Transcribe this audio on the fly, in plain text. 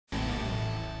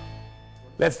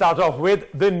Let's start off with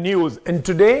the news. And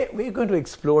today we're going to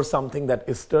explore something that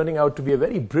is turning out to be a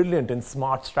very brilliant and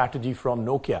smart strategy from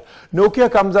Nokia.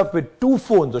 Nokia comes up with two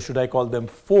phones, or should I call them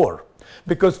four?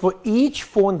 Because for each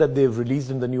phone that they've released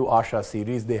in the new Asha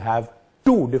series, they have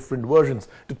two different versions.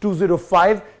 The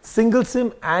 205 single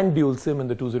SIM and dual SIM, and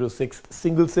the 206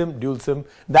 single SIM, dual SIM.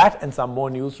 That and some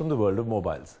more news from the world of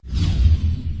mobiles.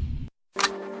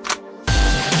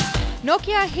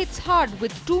 Nokia hits hard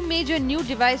with two major new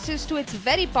devices to its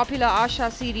very popular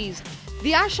Asha series.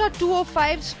 The Asha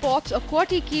 205 sports a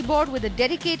QWERTY keyboard with a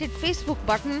dedicated Facebook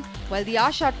button, while the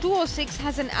Asha 206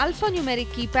 has an alphanumeric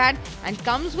keypad and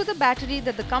comes with a battery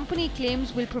that the company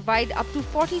claims will provide up to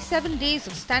 47 days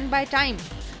of standby time.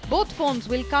 Both phones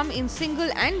will come in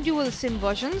single and dual SIM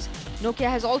versions. Nokia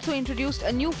has also introduced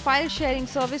a new file sharing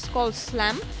service called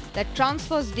SLAM that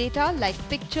transfers data like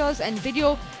pictures and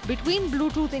video between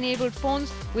Bluetooth-enabled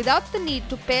phones without the need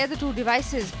to pair the two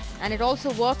devices, and it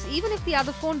also works even if the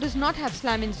other phone does not have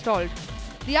SLAM installed.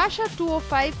 The Asha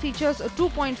 205 features a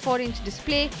 2.4-inch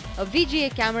display, a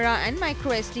VGA camera and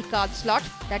micro SD card slot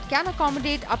that can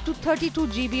accommodate up to 32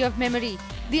 GB of memory.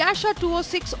 The Asha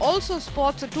 206 also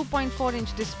sports a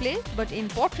 2.4-inch display, but in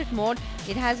portrait mode,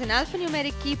 it has an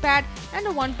alphanumeric keypad and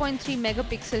a 1.3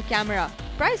 megapixel camera.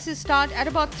 Prices start at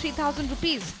about 3,000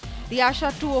 rupees. The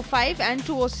Asha 205 and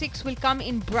 206 will come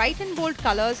in bright and bold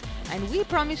colors, and we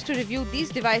promise to review these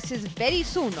devices very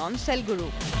soon on Cell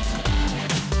Guru.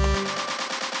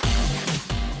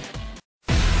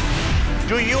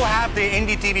 Do you have the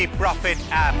NDTV Profit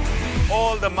app?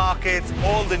 All the markets,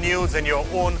 all the news, and your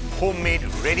own homemade,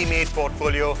 ready-made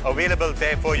portfolio available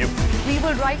there for you. We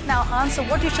will right now answer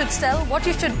what you should sell, what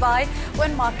you should buy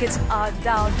when markets are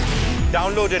down.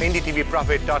 Download at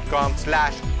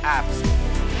ndtvprofit.com/apps.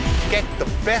 Get the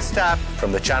best app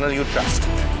from the channel you trust.